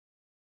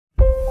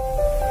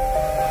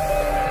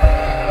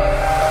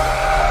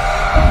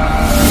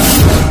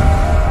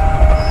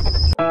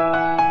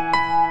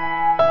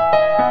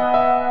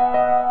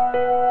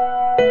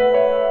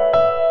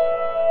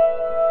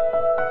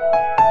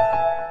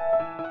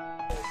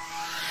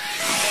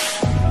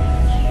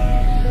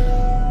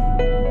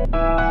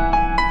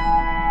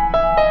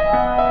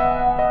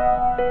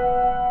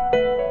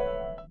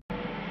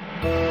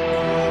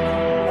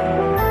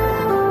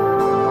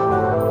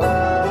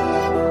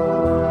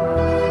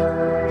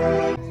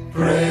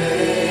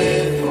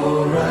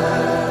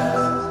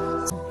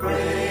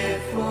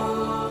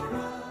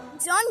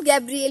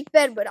Gabriel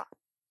Perboyre.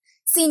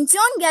 Saint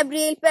John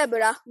Gabriel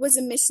Perboyre was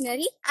a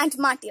missionary and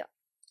martyr.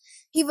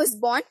 He was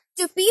born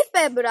to Pierre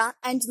Perboyre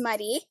and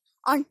Marie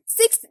on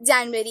 6th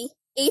January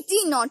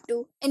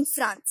 1802 in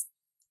France.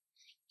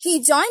 He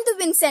joined the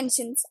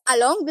Vincentians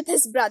along with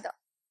his brother.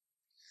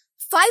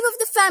 5 of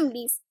the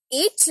family's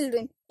 8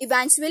 children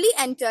eventually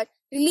entered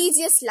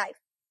religious life.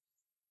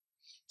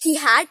 He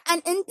had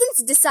an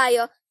intense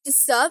desire to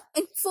serve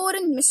in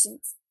foreign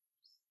missions.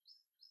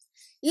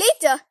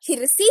 Later, he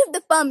received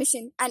the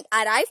permission and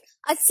arrived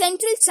at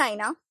central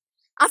China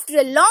after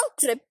a long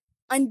trip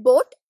on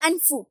boat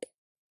and foot.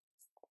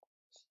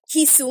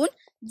 He soon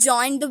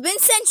joined the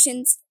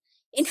Vincentians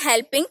in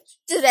helping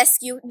to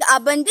rescue the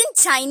abandoned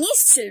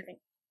Chinese children.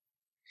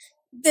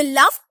 The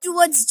love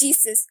towards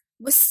Jesus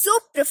was so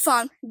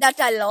profound that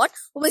our Lord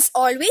was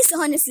always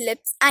on his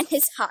lips and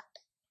his heart.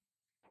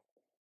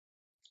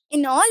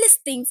 In all his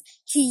things,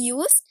 he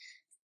used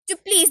to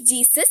place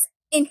Jesus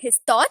in his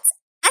thoughts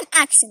and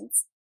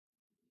actions.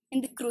 In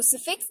the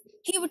crucifix,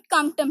 he would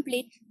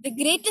contemplate the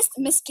greatest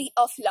mystery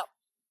of love.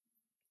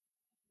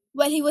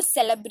 While he was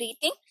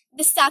celebrating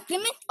the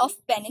sacrament of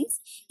penance,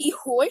 he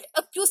held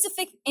a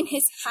crucifix in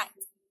his hand.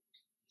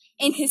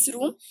 In his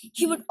room,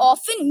 he would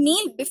often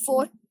kneel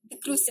before the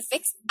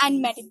crucifix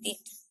and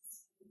meditate.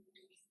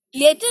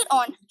 Later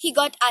on, he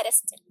got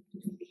arrested.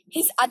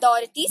 His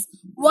authorities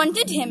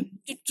wanted him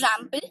to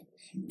trample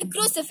the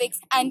crucifix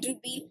and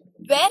reveal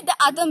where the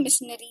other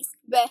missionaries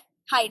were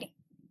hiding.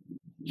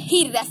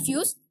 He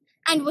refused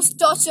and was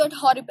tortured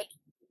horribly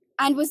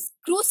and was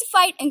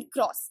crucified on the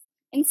cross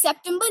on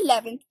September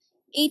 11,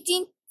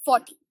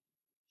 1840.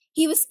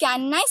 He was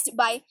canonized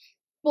by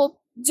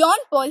Pope John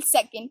Paul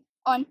II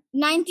on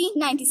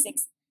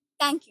 1996.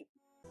 Thank you.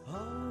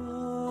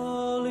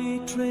 Holy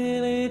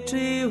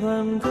Trinity,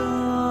 one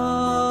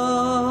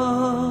God,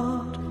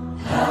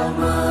 have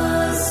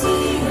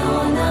mercy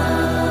on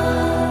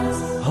us.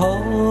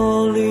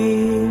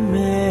 Holy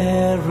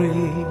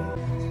Mary,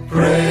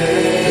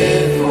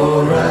 pray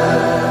for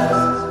us.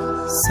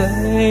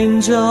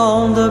 Saint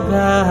John the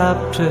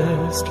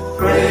Baptist,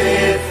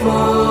 pray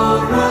for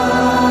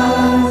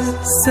us.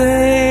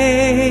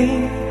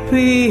 Saint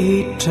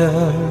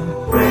Peter,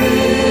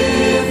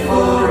 pray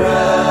for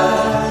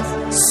us.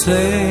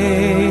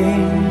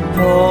 Saint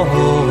Paul,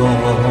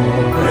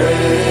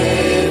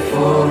 pray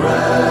for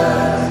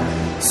us.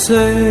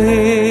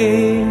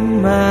 Saint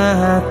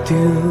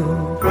Matthew,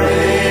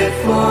 pray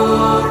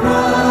for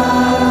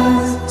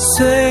us.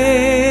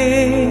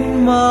 Saint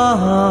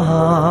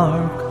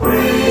Mark,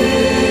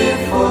 pray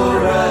for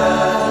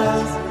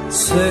us.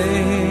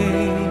 Saint